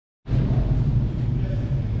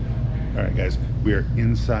All right, guys, we are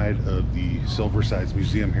inside of the Silversides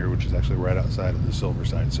Museum here, which is actually right outside of the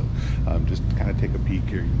Silverside. So just kind of take a peek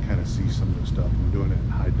here. You can kind of see some of the stuff. I'm doing it in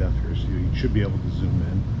high def here, so you should be able to zoom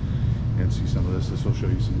in and see some of this. This will show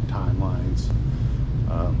you some timelines.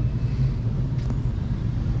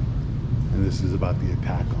 And this is about the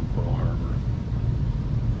attack on Pearl Harbor.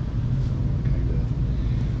 Kind of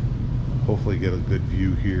hopefully get a good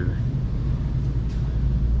view here.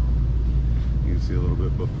 You can see a little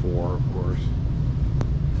bit before, of course.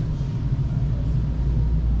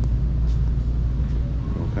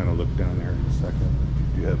 We'll kind of look down there in a second.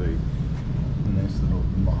 You have a nice little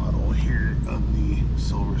model here of the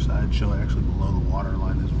Silverside, showing actually below the water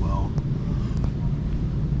line as well.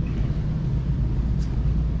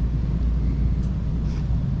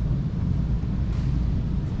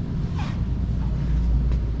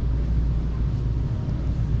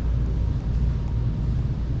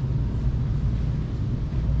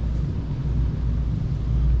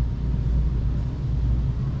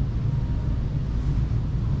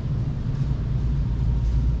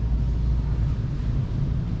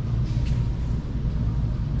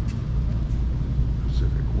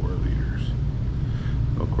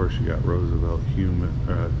 You got Roosevelt,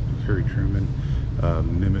 Harry Truman,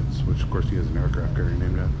 Nimitz, which of course he has an aircraft carrier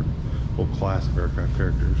named after him. Whole class of aircraft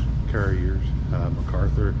carriers.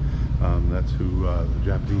 MacArthur, that's who the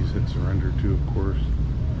Japanese had surrendered to, of course.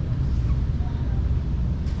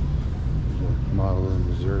 There's a model in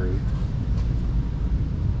Missouri.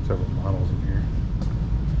 Several models in here.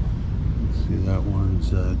 See, that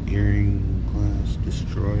one's Gearing class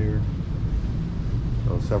destroyer.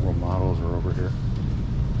 So several models are over here.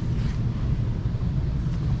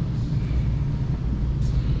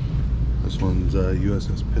 This one's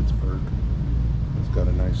USS Pittsburgh. It's got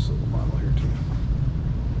a nice little model here too.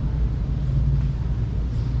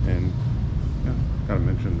 And yeah, gotta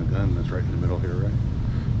mention the gun that's right in the middle here, right?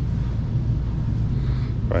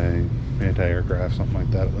 By anti-aircraft, something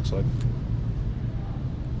like that, it looks like.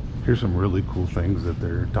 Here's some really cool things that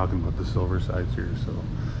they're talking about the Silversides here. So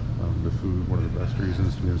the food, one of the best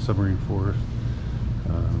reasons to be in the submarine force.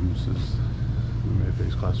 This is, we may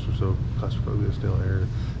face claustrophobia, stale air.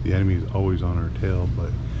 The enemy is always on our tail,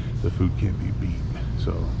 but the food can't be beat.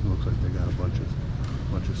 So it looks like they got a bunch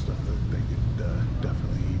of stuff that they could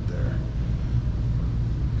definitely eat there.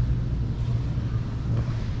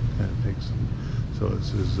 Kind of takes some. So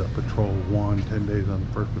this is Patrol 1, 10 days on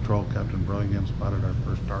the first patrol. Captain Burlingham spotted our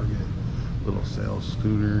first target. Little sail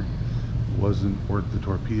schooner. Wasn't worth the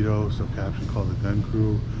torpedo, so Captain called the gun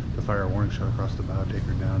crew to fire a warning shot across the bow, take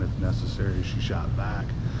her down if necessary. She shot back.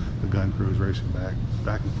 The gun crew was racing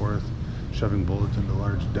back and forth, shoving bullets into the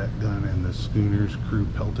large deck gun, and the schooner's crew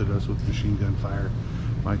pelted us with machine gun fire.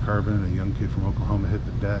 Mike Harbin, a young kid from Oklahoma, hit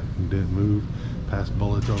the deck and didn't move, passed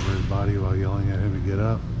bullets over his body while yelling at him to get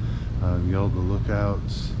up. Yelled the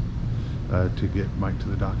lookouts to get Mike to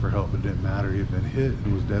the dock for help, but it didn't matter. He had been hit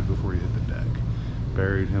and was dead before he hit the deck.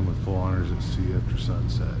 Buried him with full honors at sea after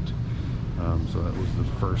sunset. So that was the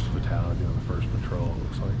first fatality on the first patrol, it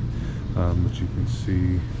looks like. But you can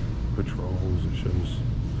see patrols, it shows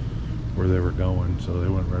where they were going. So they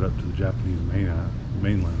went right up to the Japanese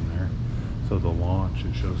mainland there. So the launch,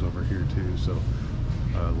 it shows over here too. So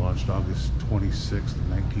launched August 26th,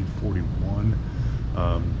 1941.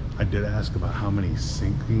 I did ask about how many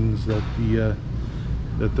sinkings that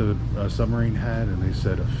the submarine had, and they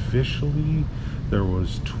said officially there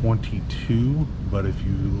was 22, but if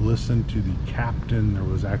you listen to the captain, there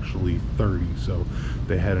was actually 30. So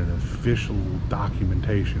they had an official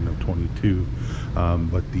documentation of 22,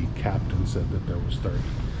 but the captain said that there was 30.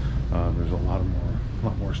 There's a lot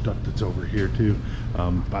more stuff that's over here too.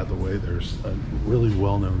 By the way, there's a really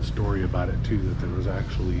well-known story about it too, that there was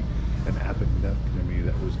actually an appendectomy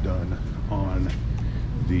that was done on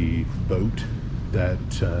the boat that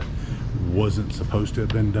wasn't supposed to have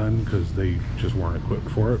been done because they just weren't equipped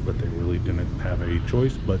for it, but they really didn't have a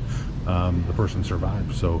choice. But the person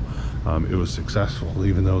survived, so it was successful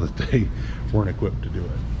even though that they weren't equipped to do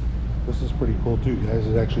it. This is pretty cool too, guys.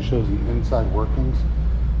 It actually shows the inside workings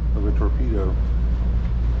of a torpedo.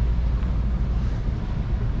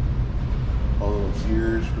 All the little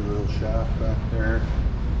gears for the little shaft back there.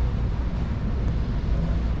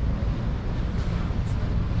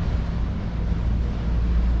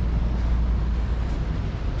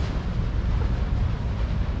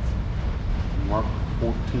 Mark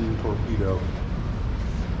 14 torpedo.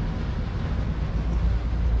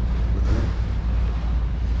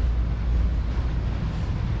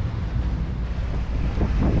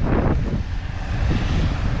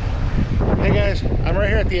 Hey guys, I'm right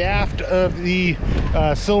here at the aft of the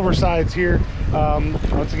Silversides here.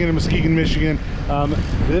 Once again in Muskegon, Michigan.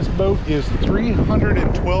 This boat is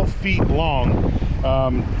 312 feet long.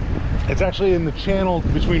 It's actually in the channel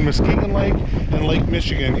between Muskegon Lake and Lake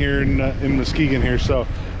Michigan here in Muskegon here. So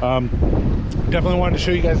definitely wanted to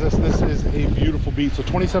show you guys this. This is a beautiful beach. So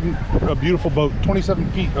a beautiful boat, 27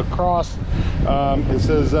 feet across. It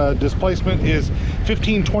says displacement is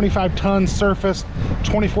 1525 tons surfaced,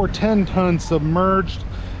 2410 tons submerged.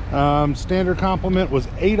 Standard complement was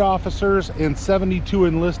 8 officers and 72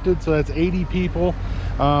 enlisted, so that's 80 people.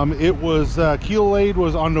 It was keel laid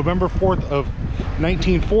was on November 4th of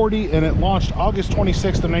 1940, and it launched August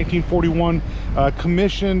 26th of 1941,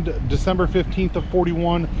 commissioned December 15th of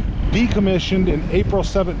 41, decommissioned in April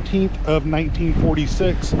 17th of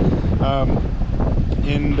 1946,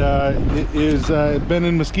 and it is been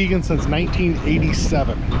in Muskegon since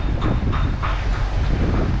 1987.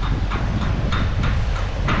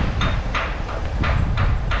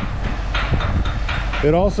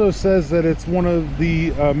 It also says that it's one of the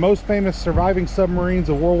most famous surviving submarines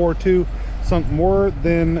of World War II, sunk more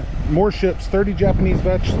ships, 30 Japanese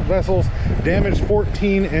vessels, damaged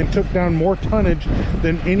 14, and took down more tonnage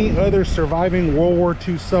than any other surviving World War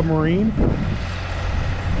II submarine.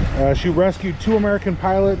 She rescued 2 American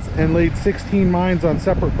pilots and laid 16 mines on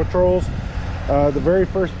separate patrols. The very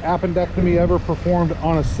first appendectomy ever performed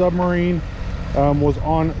on a submarine was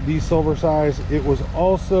on the Silversides. It was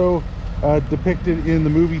also depicted in the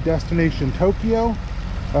movie Destination Tokyo,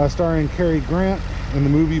 starring Cary Grant, and the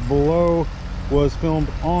movie below was filmed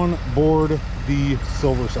on board the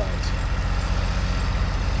Silversides.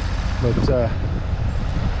 But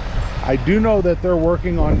I do know that they're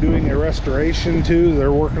working on doing a restoration too.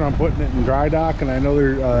 They're working on putting it in dry dock, and I know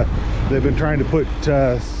they've been trying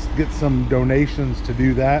to get some donations to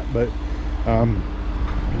do that. But you can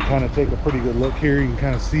kind of take a pretty good look here. You can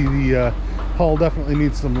kind of see the hull definitely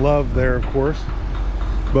needs some love there, of course.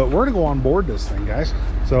 But we're gonna go on board this thing, guys.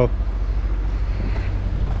 So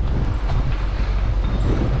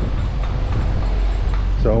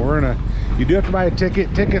you do have to buy a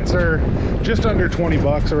ticket. Tickets are just under 20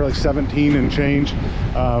 bucks, or like 17 and change.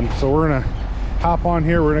 So we're gonna hop on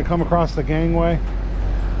here. We're gonna come across the gangway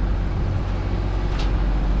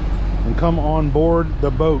and come on board the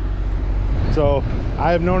boat. So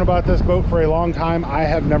I have known about this boat for a long time. I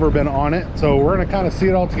have never been on it, so we're going to kind of see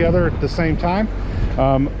it all together at the same time.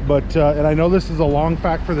 And I know this is a long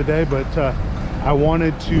fact for the day, but I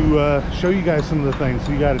wanted to show you guys some of the things.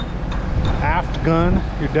 So you got an aft gun,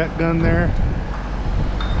 your deck gun there.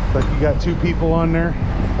 Like you got 2 people on there,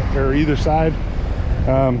 or either side.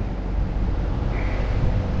 And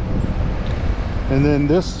then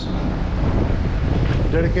this,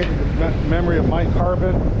 dedicated to the memory of Mike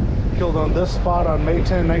Carbon, killed on this spot on May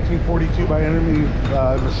 10, 1942 by enemy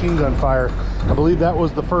machine gun fire. I believe that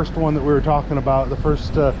was the first one that we were talking about, the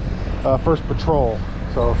first patrol.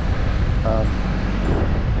 So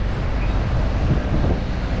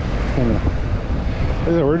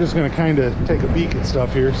we're just going to kind of take a peek at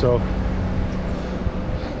stuff here, so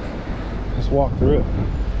let's walk through it.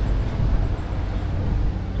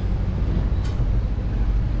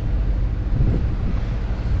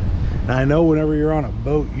 I know whenever you're on a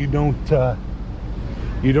boat, you don't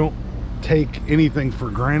take anything for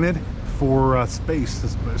granted for space,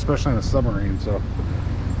 especially on a submarine. So,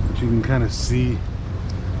 but you can kind of see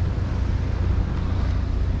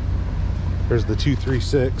there's the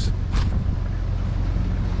 236.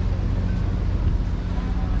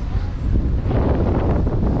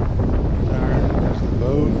 There's the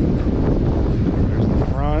boat. There's the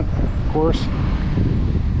front, of course.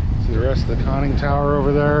 See the rest of the conning tower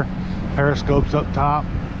over there. Periscopes up top.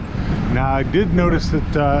 Now I did notice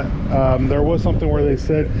that there was something where they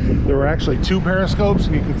said there were actually 2 periscopes,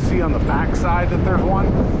 and you can see on the back side that there's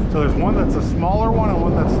one. So there's one that's a smaller one and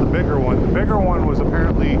one that's the bigger one. The bigger one was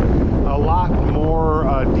apparently a lot more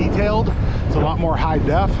detailed. It's a lot more high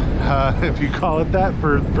def, if you call it that,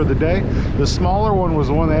 for the day. The smaller one was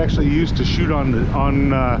the one they actually used to shoot on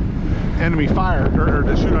enemy fire, or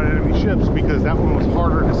to shoot on enemy ships, because that one was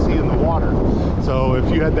harder to see in the water. So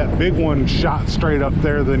if you had that big one shot straight up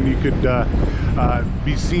there, then you could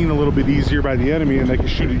be seen a little bit easier by the enemy, and they could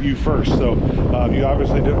shoot at you first. So you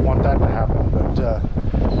obviously didn't want that to happen, but so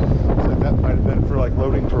that might have been for like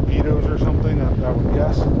loading torpedoes or something, I would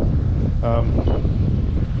guess.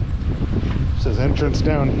 It says entrance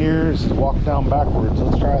down here. It says walk down backwards.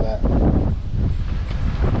 Let's try that.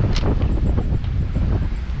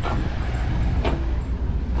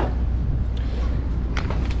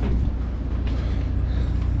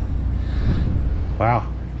 Wow.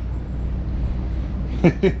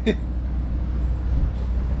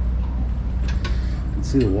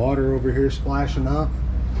 See the water over here splashing up,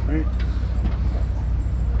 right?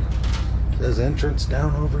 There's entrance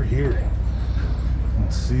down over here.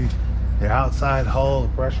 Let's see the outside hull, the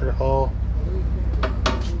pressure hull.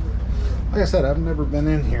 Like I said, I've never been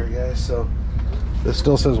in here, guys, so this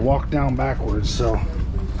still says walk down backwards, so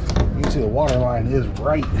you can see the water line is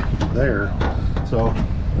right there. So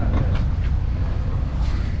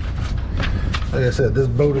like I said, this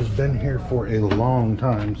boat has been here for a long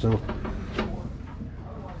time, so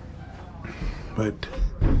but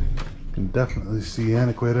you can definitely see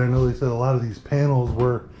antiquated. I know they said a lot of these panels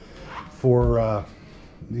were for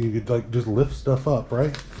you could like just lift stuff up,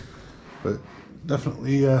 right? But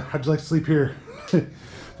definitely how'd you like to sleep here?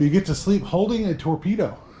 You get to sleep holding a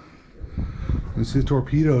torpedo. You see the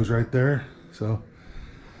torpedoes right there. So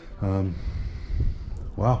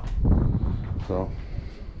wow. So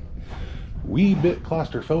wee bit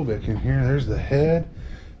claustrophobic in here. There's the head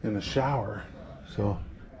and the shower. So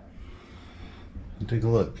take a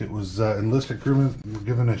look. It was enlisted crewmen were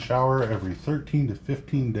given a shower every 13 to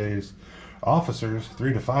 15 days. Officers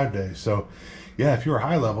 3 to 5 days. So yeah, if you were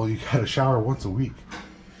high level, you got a shower once a week.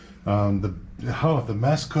 The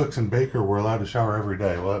mess cooks and baker were allowed to shower every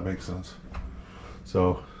day. Well, that makes sense.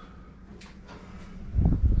 So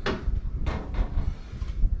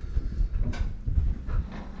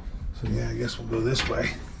yeah, I guess we'll go this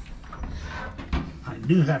way. I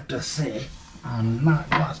do have to say I'm not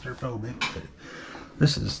claustrophobic, but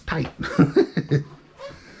this is tight.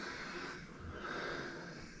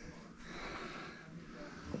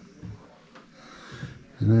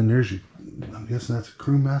 And then there's your, I'm guessing that's a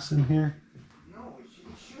crew mess in here. No, it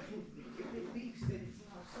shouldn't be. If it leaks, then it's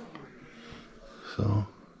not a submarine. So,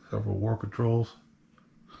 several war patrols.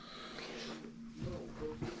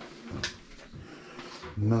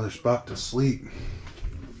 Another spot to sleep.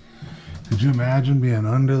 Could you imagine being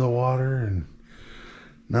under the water and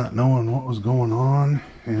not knowing what was going on,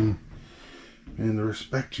 and the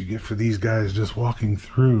respect you get for these guys just walking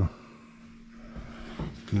through,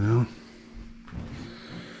 you know?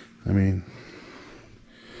 I mean,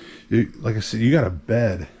 like I said, you got a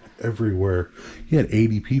bed everywhere. You had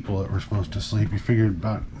 80 people that were supposed to sleep. You figured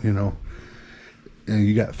about, you know, and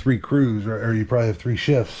you got 3 crews, or you probably have 3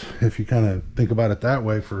 shifts if you kind of think about it that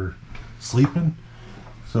way for sleeping.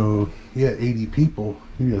 So you had 80 people.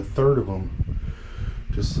 You need a third of them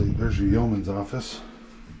to sleep. There's your yeoman's office.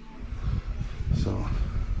 So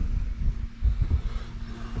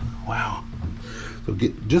wow. So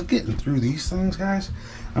just getting through these things, guys.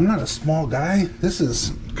 I'm not a small guy. This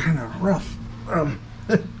is kind of rough.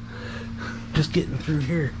 Just getting through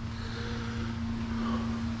here.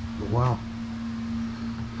 But wow.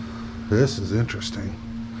 This is interesting.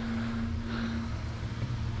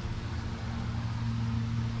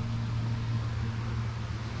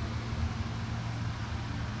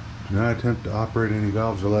 Do not attempt to operate any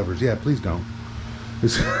valves or levers. Yeah, please don't.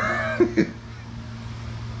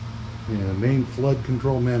 Yeah, main flood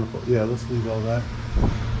control manifold. Yeah, let's leave all that.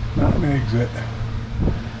 Not an exit.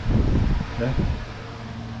 Okay.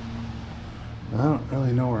 I don't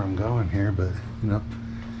really know where I'm going here, but you know,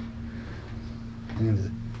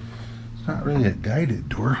 and it's not really a guided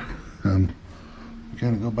tour. You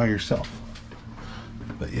kind of go by yourself.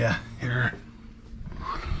 But yeah, here,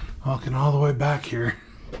 walking all the way back here,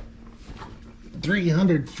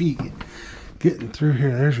 300 feet, getting through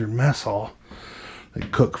here. There's your mess hall. They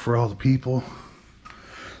cook for all the people.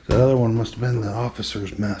 The other one must have been the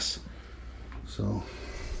officer's mess. So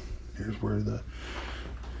here's where the,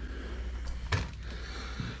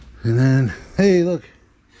 and then hey, look,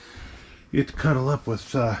 you get to cuddle up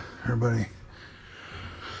with everybody.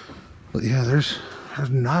 But yeah, there's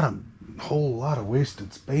not a whole lot of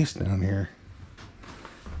wasted space down here,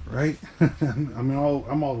 right? I mean,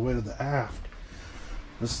 I'm all the way to the aft.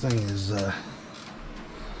 This thing is there's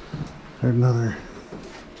another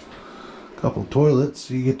couple toilets,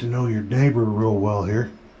 so you get to know your neighbor real well here.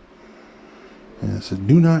 And it said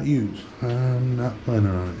do not use. I'm not planning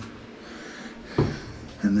on it.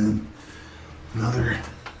 And then another,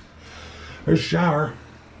 there's a shower.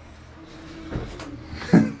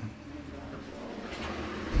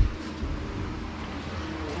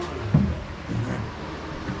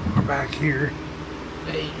 We're back here.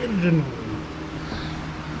 Hey, engine.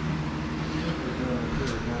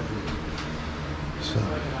 So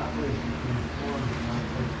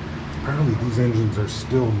apparently these engines are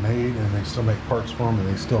still made and they still make parts for them and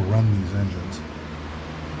they still run these engines.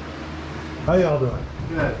 How y'all doing?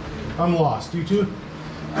 Good. I'm lost. You too?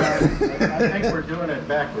 I think we're doing it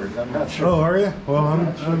backwards. I'm not sure. Oh, are you? Well,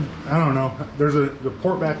 I don't know. There's the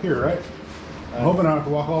port back here, right? I'm hoping I don't have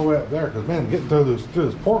to walk all the way up there because, man, getting through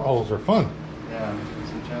those portholes are fun. Yeah.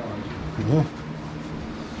 challenge. Yeah.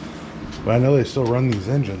 But I know they still run these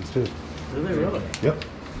engines too. Do they really? Yep.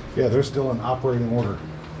 Yeah, they're still in operating order. I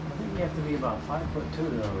think you have to be about 5'2"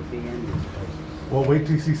 though with big engines. Well, wait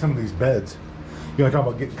till you see some of these beds. You want to talk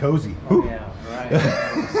about getting cozy? Oh yeah,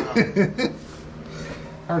 right.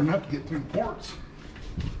 Hard enough to get through ports.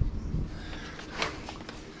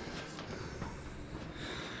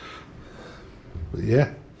 But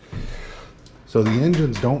yeah. So the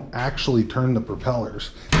engines don't actually turn the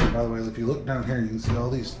propellers. And by the way, if you look down here, you can see all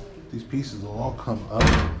these pieces will all come up,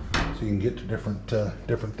 so you can get to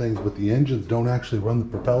different things. But the engines don't actually run the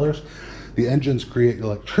propellers. The engines create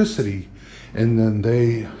electricity, and then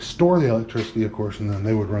they store the electricity, of course, and then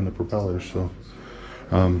they would run the propellers. So,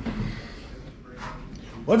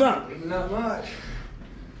 what's up? Not much.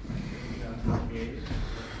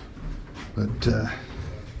 But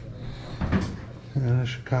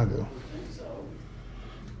Chicago.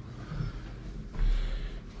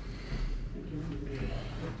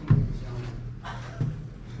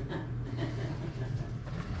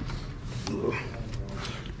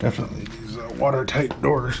 Definitely these watertight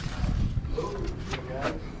doors.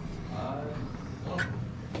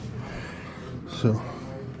 So.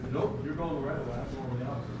 Nope, you're going the right way. I'm going the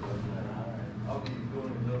opposite way. I'll keep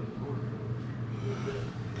going another door.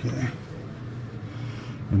 Okay.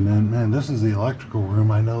 And then, man, this is the electrical room.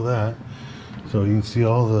 I know that. So you can see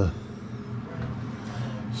all the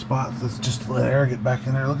spots. Let's just let air get back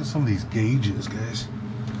in there. Look at some of these gauges, guys.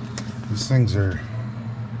 These things are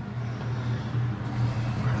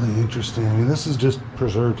really interesting. I mean, this is just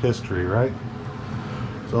preserved history, right?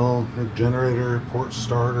 It's all a generator, port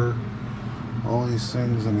starter, all these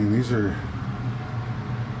things. I mean, these are,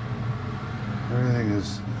 everything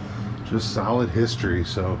is just solid history.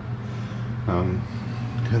 So kind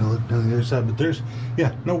of look down the other side, but there's,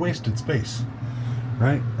 yeah, no wasted space,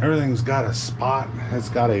 right? Everything's got a spot, it's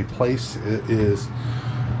got a place. It is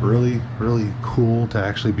really, really cool to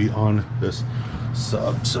actually be on this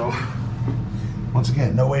sub. So once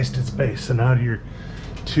again, no wasted space. So now you're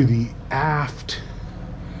to the aft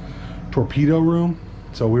torpedo room.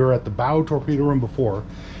 So we were at the bow torpedo room before.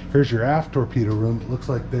 Here's your aft torpedo room. It looks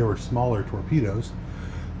like they were smaller torpedoes.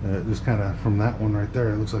 Just kind of from that one right there,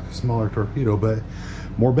 it looks like a smaller torpedo, but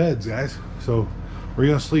more beds, guys. So where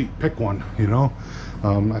you gonna sleep? Pick one, you know.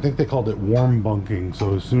 I think they called it warm bunking.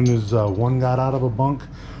 So as soon as one got out of a bunk,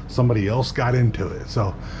 somebody else got into it.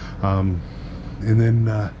 So and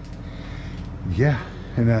then yeah,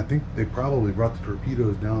 and I think they probably brought the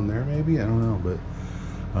torpedoes down there, maybe, I don't know. But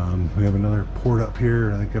we have another port up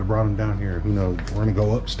here. I think I brought them down here, who knows. We're gonna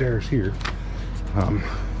go upstairs here,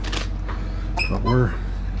 but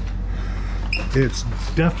it's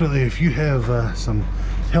definitely, if you have some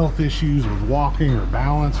health issues with walking or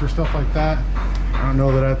balance or stuff like that, I don't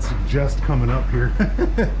know that I'd suggest coming up here.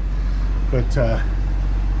 But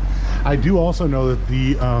I do also know that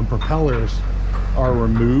the propellers are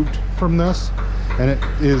removed from this, and it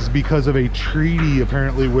is because of a treaty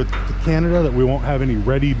apparently with Canada that we won't have any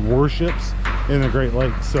readied warships in the Great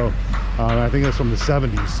Lakes. So I think that's from the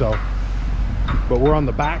 70s. So, but we're on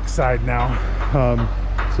the back side now.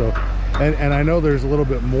 So and I know there's a little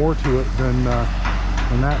bit more to it than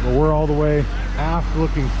that, but we're all the way aft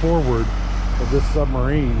looking forward of this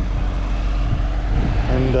submarine.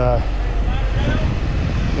 And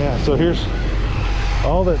yeah, so here's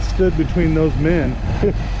all that stood between those men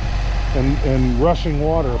and rushing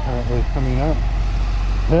water apparently coming out.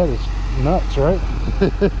 That is nuts, right?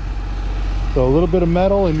 So a little bit of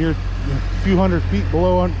metal, and you're a few hundred feet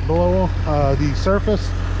below the surface,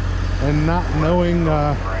 and not knowing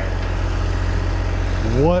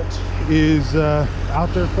what is out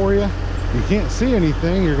there for you. You can't see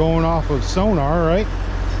anything. You're going off of sonar, right?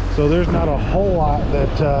 So there's not a whole lot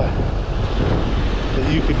that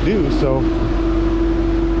that you could do. So,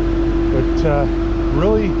 but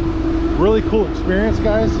really cool experience,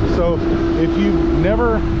 guys. So if you've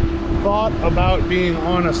never thought about being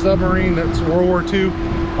on a submarine that's World War II,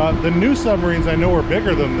 the new submarines I know are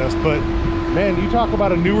bigger than this, but man, you talk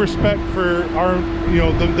about a new respect for our, you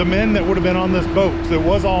know, the men that would have been on this boat, because it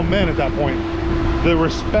was all men at that point. The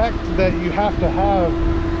respect that you have to have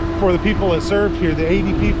for the people that served here, the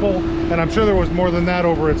 80 people, and I'm sure there was more than that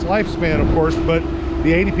over its lifespan, of course, but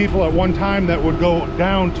the 80 people at one time that would go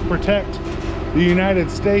down to protect the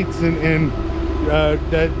United States, and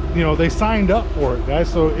that, you know, they signed up for it, guys.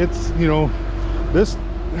 So it's, you know, this,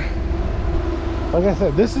 like I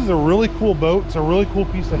said, this is a really cool boat. It's a really cool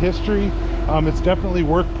piece of history. It's definitely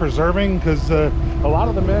worth preserving, because a lot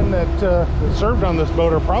of the men that served on this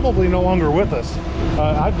boat are probably no longer with us.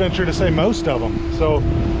 I'd venture to say most of them. So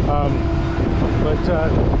but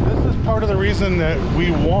this is part of the reason that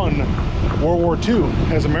we won World War II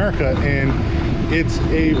as America, and it's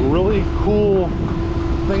a really cool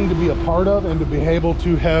thing to be a part of and to be able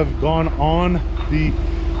to have gone on the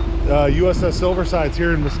USS Silversides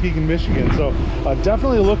here in Muskegon, Michigan. So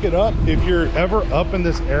definitely look it up if you're ever up in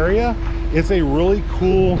this area. It's a really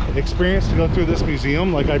cool experience to go through this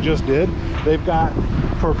museum like I just did. They've got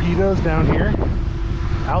torpedoes down here.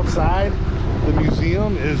 Outside, the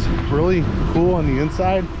museum is really cool on the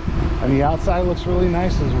inside, and the outside looks really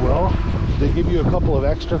nice as well. They give you a couple of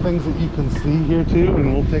extra things that you can see here too,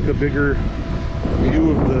 and we'll take a bigger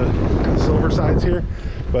view of the Silversides here.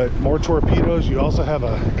 But more torpedoes. You also have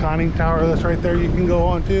a conning tower that's right there you can go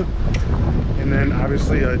on to, and then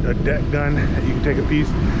obviously a deck gun that you can take a piece.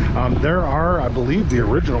 There are, I believe, the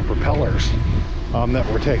original propellers that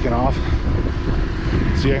were taken off,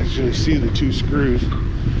 so you actually see the two screws.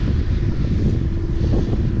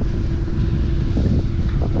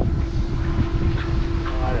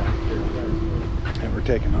 And we're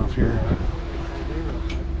taking off here.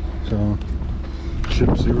 So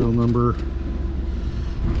ship serial number.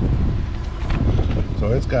 So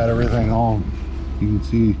it's got everything all, you can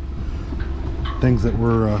see things that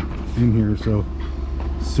were in here. So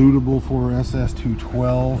suitable for SS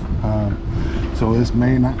 212. So this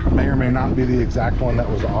may or may not be the exact one that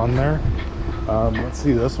was on there. Let's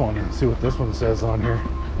see this one and see what this one says on here.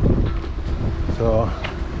 So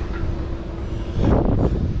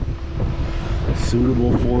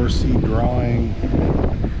suitable for sea drawing.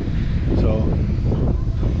 So,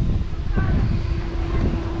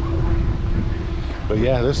 but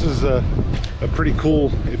yeah, this is a pretty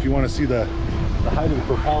cool, if you want to see the height of the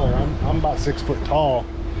propeller. I'm about 6 foot tall,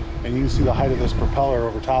 and you can see the height of this propeller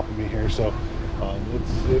over top of me here. So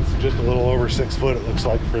it's just a little over 6 foot, it looks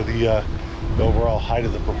like, for the overall height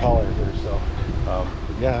of the propeller here. So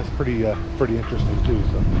yeah, it's pretty interesting too.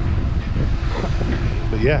 So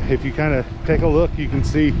but yeah, if you kind of take a look, you can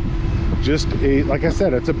see just like I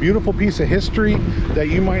said, it's a beautiful piece of history that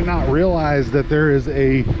you might not realize that there is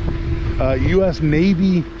a U.S.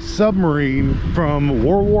 Navy submarine from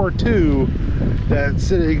World War II that's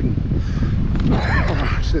sitting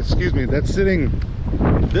excuse me, that's sitting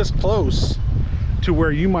this close to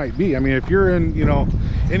where you might be. I mean, if you're in, you know,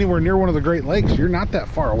 anywhere near one of the Great Lakes, you're not that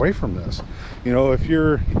far away from this. You know, if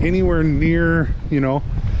you're anywhere near, you know,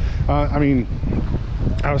 I mean,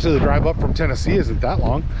 obviously the drive up from Tennessee isn't that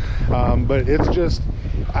long, but it's just,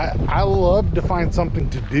 I love to find something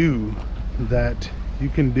to do that you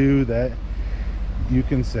can do that you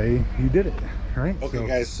can say you did it, right? Okay, so,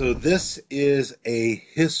 guys, so this is a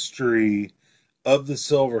history of the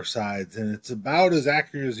Silversides, and it's about as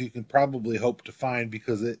accurate as you can probably hope to find,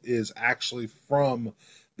 because it is actually from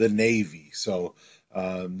the Navy. So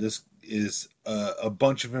this is a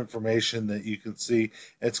bunch of information that you can see.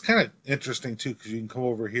 It's kind of interesting too, because you can come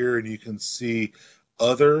over here and you can see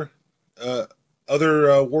other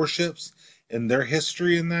warships and their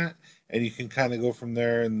history in that, and you can kind of go from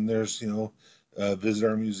there. And there's, you know, visit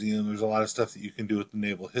our museum. There's a lot of stuff that you can do with the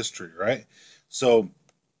naval history, right? So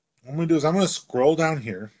what I'm going to do is I'm going to scroll down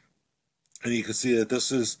here, and you can see that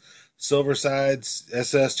this is Silversides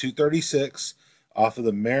SS 236 off of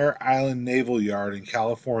the Mare Island Naval Yard in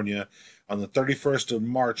California on the 31st of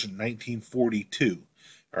March in 1942.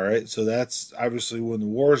 All right, so that's obviously when the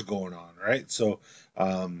war is going on, right? So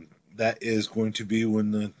that is going to be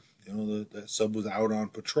when the, you know, the sub was out on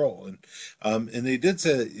patrol. And they did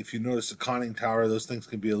say that if you notice the conning tower, those things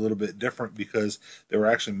can be a little bit different because they were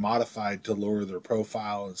actually modified to lower their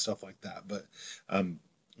profile and stuff like that. But I'm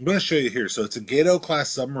going to show you here. So it's a Gato class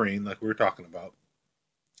submarine, like we were talking about.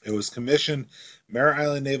 It was commissioned Mare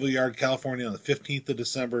Island Naval Yard, California on the 15th of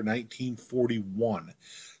December, 1941.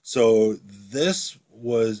 So this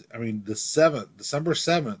was, I mean, December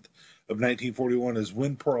 7th of 1941 is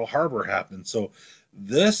when Pearl Harbor happened. So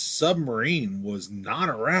this submarine was not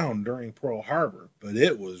around during Pearl Harbor, but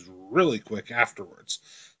it was really quick afterwards.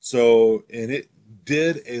 So, and it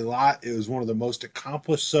did a lot. It was one of the most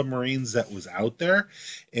accomplished submarines that was out there.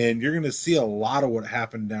 And you're going to see a lot of what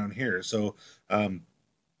happened down here. So,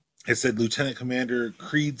 it said Lieutenant Commander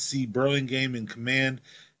Creed C. Burlingame in command.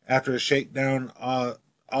 After a shakedown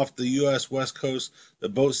off the U.S. West Coast, the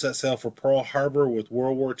boat set sail for Pearl Harbor with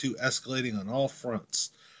World War II escalating on all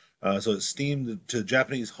fronts. So it steamed to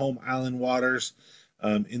Japanese home island waters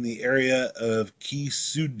in the area of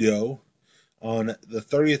Kisudo on the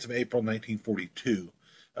 30th of April, 1942,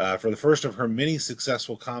 for the first of her many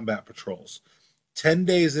successful combat patrols. 10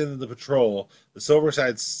 days into the patrol, the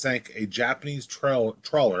Silverside sank a Japanese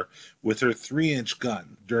trawler with her 3-inch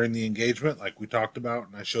gun. During the engagement, like we talked about,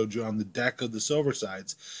 and I showed you on the deck of the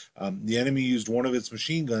Silversides, the enemy used one of its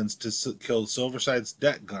machine guns to kill the Silverside's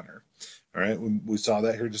deck gunner. All right, we saw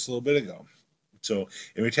that here just a little bit ago. So,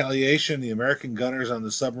 in retaliation, the American gunners on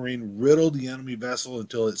the submarine riddled the enemy vessel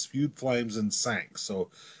until it spewed flames and sank. So,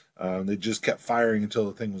 they just kept firing until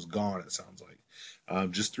the thing was gone, it sounds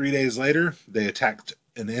like. Just 3 days later, they attacked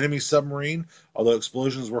an enemy submarine. Although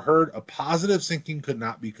explosions were heard, a positive sinking could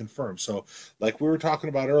not be confirmed. So, like we were talking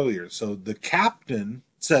about earlier, so the captain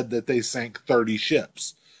said that they sank 30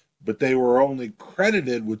 ships, but they were only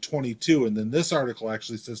credited with 22, and then this article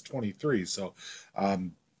actually says 23. So,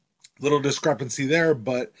 little discrepancy there,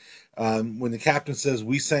 but when the captain says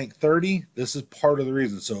we sank 30, this is part of the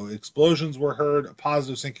reason. So explosions were heard, a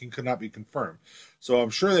positive sinking could not be confirmed. So I'm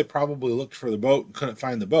sure they probably looked for the boat and couldn't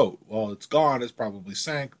find the boat. Well, it's gone, it's probably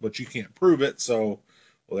sank, but you can't prove it. So,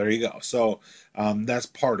 well, there you go. So that's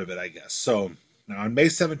part of it, I guess. So now on May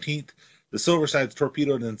 17th, the Silversides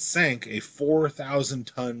torpedoed and sank a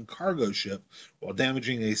 4,000-ton cargo ship while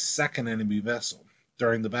damaging a second enemy vessel.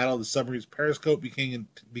 During the battle, the submarine's periscope became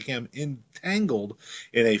entangled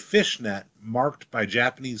in a fish net marked by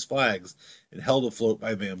Japanese flags and held afloat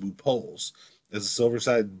by bamboo poles. As the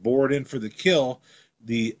Silverside bored in for the kill,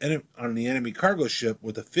 on the enemy cargo ship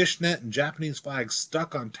with a fish net and Japanese flags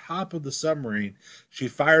stuck on top of the submarine, she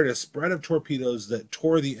fired a spread of torpedoes that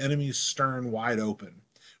tore the enemy's stern wide open.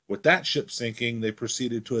 With that ship sinking, they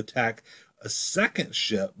proceeded to attack a second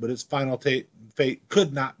ship, but its final fate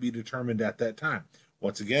could not be determined at that time.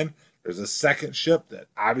 Once again, there's a second ship that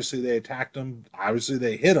obviously they attacked them. Obviously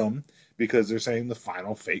they hit them because they're saying the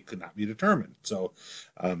final fate could not be determined. So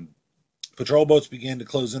patrol boats began to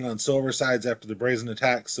close in on Silversides after the brazen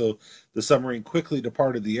attack, so the submarine quickly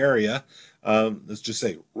departed the area. Let's just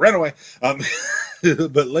say, ran away.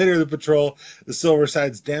 But later in the patrol, the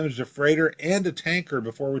Silversides damaged a freighter and a tanker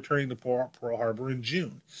before returning to Pearl Harbor in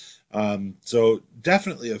June. So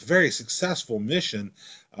definitely a very successful mission,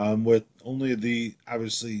 with only the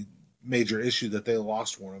obviously major issue that they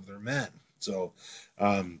lost one of their men. So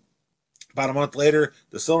about a month later,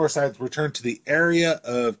 the Silversides returned to the area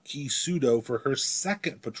of Kisudo for her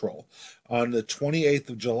second patrol. On the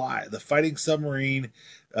 28th of July, the fighting submarine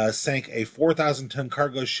sank a 4,000-ton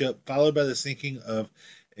cargo ship, followed by the sinking of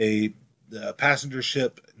a passenger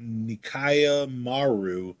ship Nikaya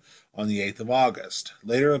Maru on the 8th of August.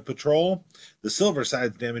 Later in patrol, the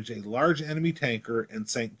Silversides damaged a large enemy tanker and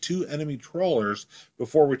sank 2 enemy trawlers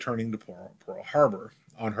before returning to Pearl Harbor.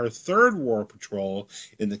 On her third war patrol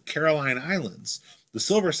in the Caroline Islands, the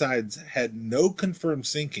Silversides had no confirmed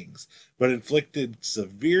sinkings, but inflicted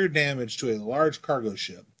severe damage to a large cargo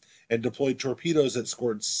ship and deployed torpedoes that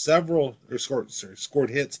scored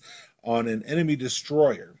hits on an enemy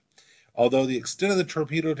destroyer. Although the extent of the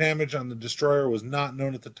torpedo damage on the destroyer was not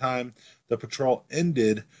known at the time, the patrol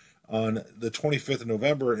ended on the 25th of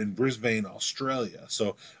November in Brisbane, Australia.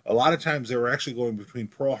 So a lot of times they were actually going between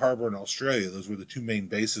Pearl Harbor and Australia. Those were the two main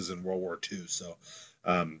bases in World War II. So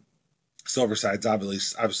Silversides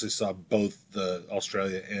obviously saw both the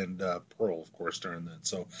Australia and Pearl, of course, during that.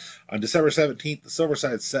 So on December 17th, the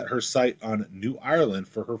Silverside set her sight on New Ireland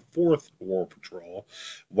for her fourth war patrol.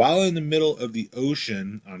 While in the middle of the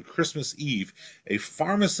ocean on Christmas Eve, a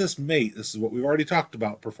pharmacist mate, this is what we've already talked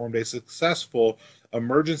about, performed a successful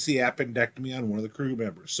emergency appendectomy on one of the crew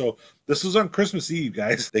members. So this was on Christmas Eve,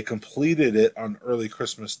 guys. They completed it on early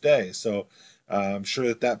Christmas Day. So I'm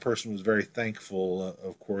sure that person was very thankful,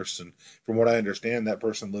 of course, and from what I understand, that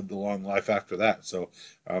person lived a long life after that. So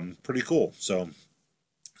pretty cool. So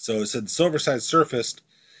it said the Silverside surfaced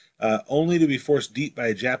only to be forced deep by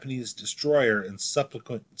a Japanese destroyer in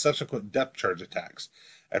subsequent depth charge attacks.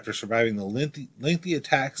 After surviving the lengthy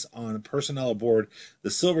attacks on personnel aboard, the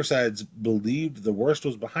Silversides believed the worst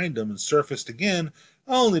was behind them and surfaced again,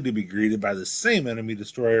 only to be greeted by the same enemy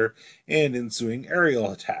destroyer and ensuing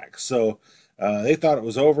aerial attacks. So they thought it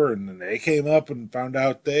was over, and then they came up and found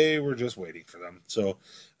out they were just waiting for them. So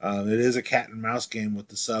it is a cat and mouse game with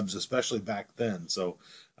the subs, especially back then. So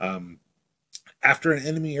after an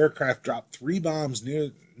enemy aircraft dropped 3 bombs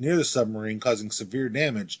near the submarine, causing severe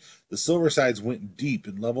damage, the Silversides went deep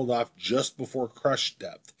and leveled off just before crush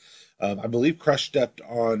depth. I believe crush depth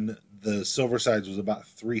on the Silversides was about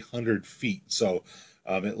 300 feet, so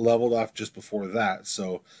it leveled off just before that.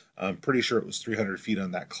 So I'm pretty sure it was 300 feet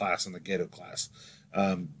on that class, on the Gato class.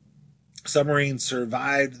 Submarine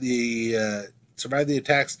survived the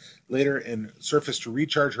attacks later and surfaced to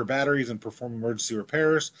recharge her batteries and perform emergency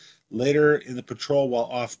repairs. Later in the patrol, while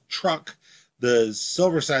off truck, The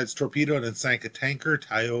Silversides torpedoed and sank a tanker,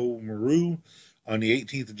 Tayo Maru, on the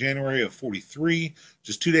 18th of January of 43.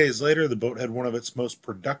 Just 2 days later, the boat had one of its most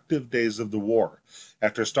productive days of the war.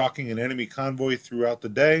 After stalking an enemy convoy throughout the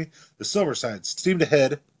day, the Silversides steamed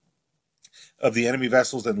ahead of the enemy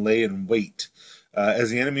vessels and lay in wait. As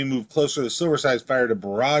the enemy moved closer, the Silversides fired a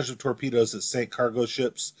barrage of torpedoes that sank cargo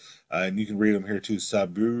ships. And you can read them here too.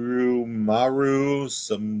 Saburu Maru,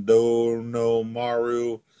 Samdono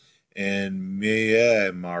Maru, and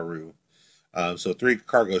Mie Maru. So 3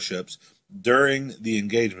 cargo ships. During the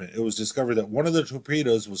engagement, it was discovered that one of the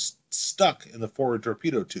torpedoes was stuck in the forward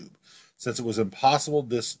torpedo tube. Since it was impossible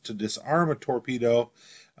to disarm a torpedo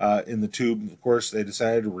in the tube, of course, they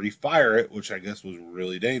decided to refire it, which I guess was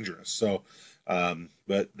really dangerous. So,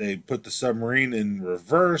 but they put the submarine in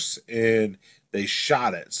reverse and they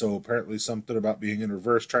shot it. So apparently something about being in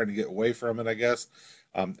reverse, trying to get away from it, I guess,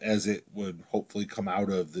 as it would hopefully come out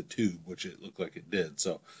of the tube, which it looked like it did.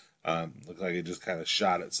 So looked like it just kind of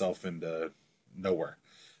shot itself into nowhere.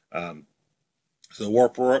 So the war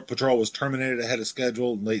patrol was terminated ahead of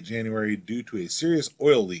schedule in late January due to a serious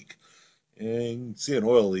oil leak. And you can see an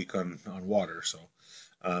oil leak on water. So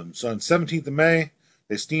on 17th of May,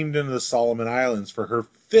 they steamed into the Solomon Islands for her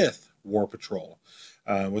 5th war patrol,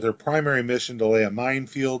 with her primary mission to lay a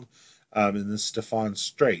minefield in the Stefan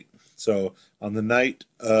Strait. So on the night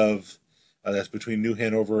of, that's between New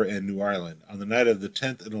Hanover and New Ireland, on the night of the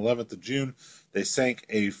 10th and 11th of June, they sank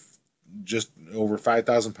a just over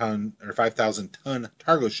 5,000 ton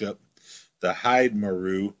cargo ship, the Hyde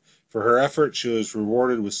Maru. For her effort, she was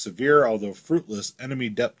rewarded with severe, although fruitless, enemy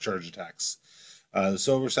depth charge attacks. The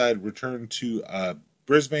Silverside returned to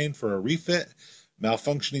Brisbane for a refit.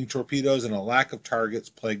 Malfunctioning torpedoes and a lack of targets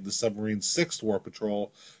plagued the submarine's 6th war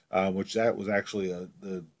patrol, which that was actually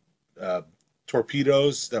the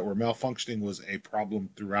torpedoes that were malfunctioning was a problem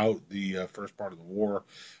throughout the first part of the war.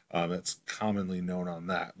 It's commonly known on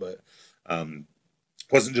that, but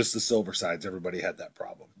wasn't just the Silversides. Everybody had that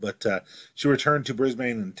problem. But she returned to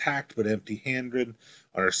Brisbane intact but empty-handed.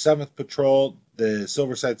 On her 7th patrol, the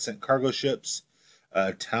Silverside sent cargo ships,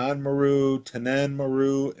 Tan Maru, Tenen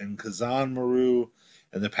Maru, and Kazan Maru,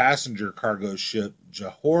 and the passenger cargo ship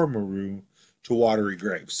Johor Maru to watery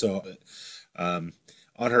graves. So on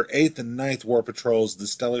her 8th and 9th war patrols, the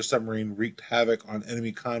stellar submarine wreaked havoc on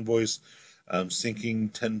enemy convoys, sinking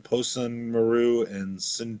Tenposan Maru and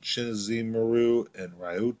Sinchizi Maru and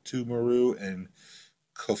Ryutu Maru and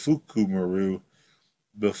Kofuku Maru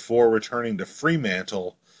before returning to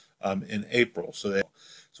Fremantle in April. So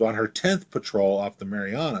on her 10th patrol off the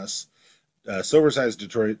Marianas,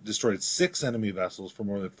 Silverside destroyed 6 enemy vessels for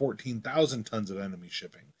more than 14,000 tons of enemy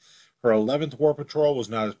shipping. Her 11th war patrol was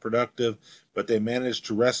not as productive, but they managed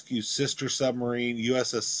to rescue sister submarine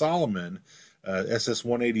USS Solomon,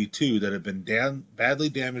 SS-182, that had been badly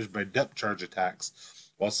damaged by depth charge attacks.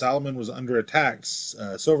 While Solomon was under attack,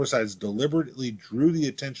 Silversides deliberately drew the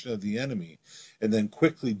attention of the enemy and then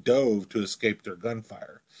quickly dove to escape their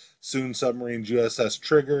gunfire. Soon submarines USS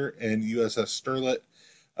Trigger and USS Sterlet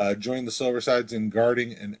joined the Silversides in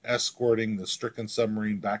guarding and escorting the stricken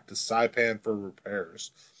submarine back to Saipan for repairs.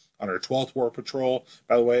 On her 12th war patrol,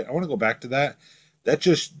 by the way, I want to go back to that.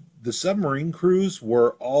 The submarine crews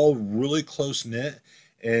were all really close-knit,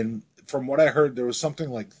 and from what I heard, there was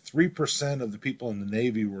something like 3% of the people in the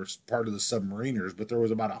Navy were part of the submariners, but there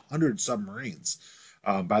was about 100 submarines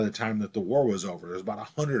by the time that the war was over. There was about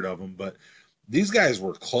 100 of them, but these guys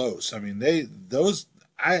were close. I mean,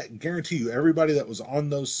 I guarantee you, everybody that was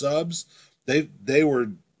on those subs, they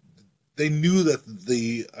knew that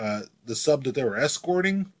the sub that they were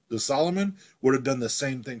escorting, the Solomon, would have done the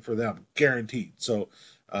same thing for them, guaranteed. So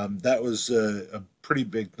that was a pretty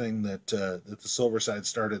big thing that the Silverside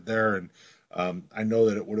started there, and I know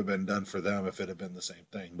that it would have been done for them if it had been the same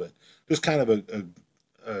thing. But just kind of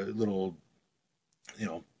a little,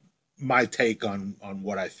 my take on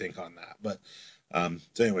what I think on that. But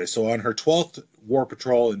so anyway, so on her 12th war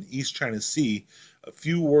patrol in East China Sea, a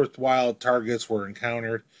few worthwhile targets were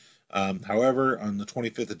encountered. However, on the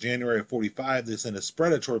 25th of January of 45, they sent a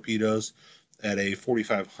spread of torpedoes at a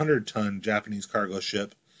 4,500-ton Japanese cargo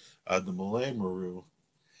ship, the Malay Maru,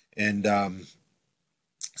 and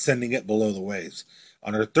sending it below the waves.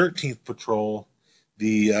 On her 13th patrol,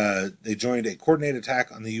 they joined a coordinated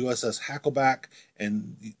attack on the USS Hackleback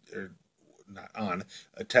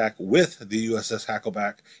attack with the USS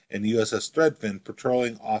Hackleback and the USS Threadfin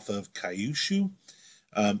patrolling off of Kyushu.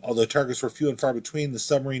 Although targets were few and far between, the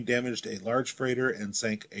submarine damaged a large freighter and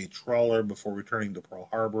sank a trawler before returning to Pearl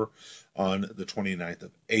Harbor on the 29th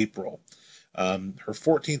of April. Her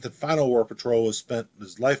 14th and final war patrol was spent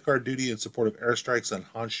as lifeguard duty in support of airstrikes on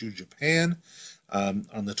Honshu, Japan.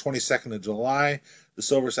 On the 22nd of July, the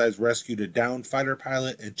Silversides rescued a downed fighter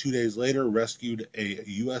pilot, and 2 days later rescued a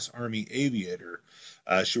U.S. Army aviator.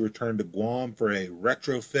 She returned to Guam for a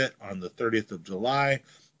retrofit on the 30th of July,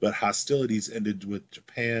 but hostilities ended with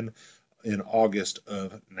Japan in August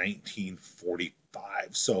of 1945.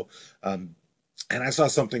 So, and I saw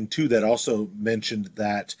something too that also mentioned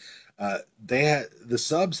that the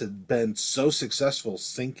subs had been so successful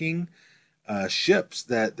sinking ships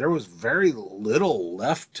that there was very little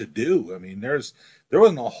left to do. I mean, there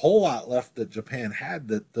wasn't a whole lot left that Japan had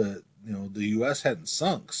that the U.S. hadn't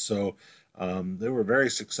sunk. So they were very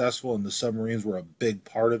successful, and the submarines were a big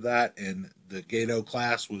part of that. And the Gato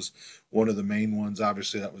class was one of the main ones,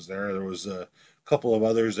 obviously, that was there. There was a couple of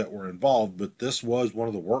others that were involved, but this was one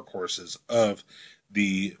of the workhorses of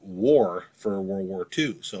the war for World War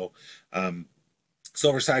II. So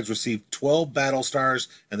Silversides received 12 battle stars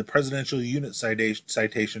and the Presidential Unit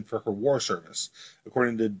Citation for her war service.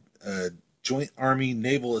 According to Joint Army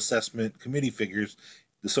Naval Assessment Committee figures,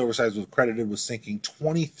 the Silversides was credited with sinking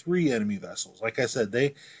 23 enemy vessels. Like I said,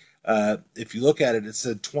 if you look at it, it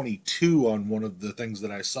said 22 on one of the things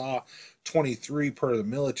that I saw, 23 per the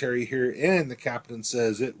military here, and the captain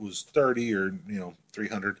says it was 30 or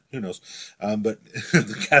 300, who knows, but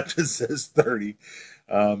the captain says 30.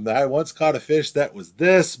 I once caught a fish that was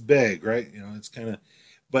this big, right? It's kind of,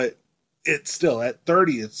 but it's still at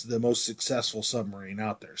 30, it's the most successful submarine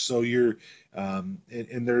out there. So you're and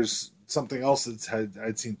there's something else that's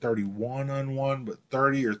I'd seen 31 on one, but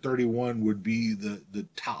 30 or 31 would be the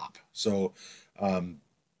top. So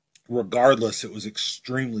regardless, it was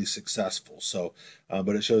extremely successful. So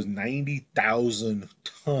but it shows 90,000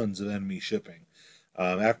 tons of enemy shipping.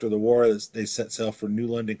 After the war, they set sail for New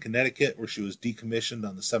London, Connecticut, where she was decommissioned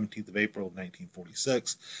on the 17th of April of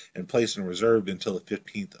 1946 and placed in reserve until the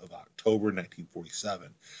 15th of October 1947.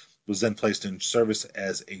 Was then placed in service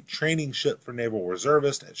as a training ship for naval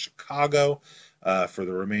reservists at Chicago for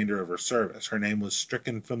the remainder of her service. Her name was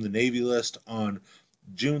stricken from the Navy list on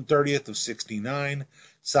June 30th of 1969.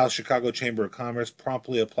 South Chicago Chamber of Commerce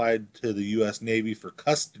promptly applied to the U.S. Navy for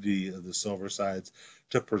custody of the Silversides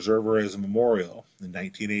to preserve her as a memorial. In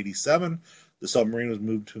 1987, the submarine was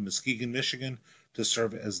moved to Muskegon, Michigan, to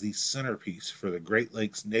serve as the centerpiece for the Great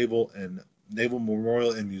Lakes Naval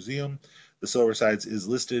Memorial and Museum. The Silversides is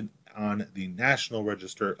listed on the National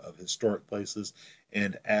Register of Historic Places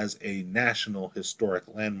and as a National Historic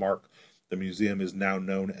Landmark. The museum is now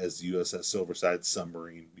known as the USS Silversides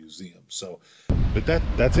Submarine Museum. So, but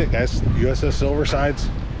that's it, guys. USS Silversides.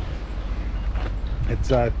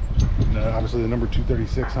 It's obviously the number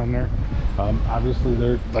 236 on there. Obviously,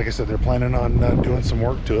 like I said, they're planning on doing some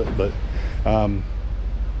work to it, but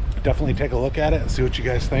definitely take a look at it and see what you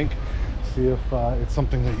guys think. See if it's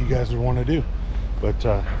something that you guys would want to do. But it's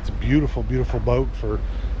a beautiful, beautiful boat for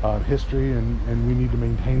history, and we need to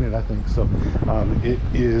maintain it, I think. So it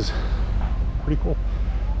is pretty cool.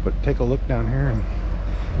 But take a look down here, and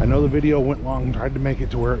I know the video went long, tried to make it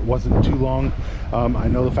to where it wasn't too long. I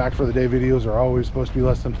know the Fact for the Day videos are always supposed to be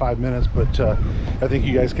less than 5 minutes, but I think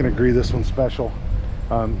you guys can agree this one's special.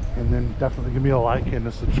 And then definitely give me a like and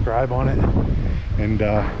a subscribe on it, and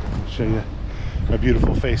I'll show you my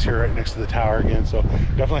beautiful face here right next to the tower again. So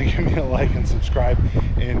definitely give me a like and subscribe.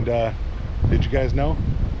 And did you guys know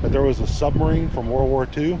that there was a submarine from World War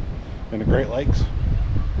II in the Great Lakes?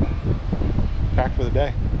 Fact for the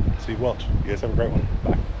day. Steve Welch. You guys have a great one.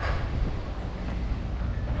 Bye.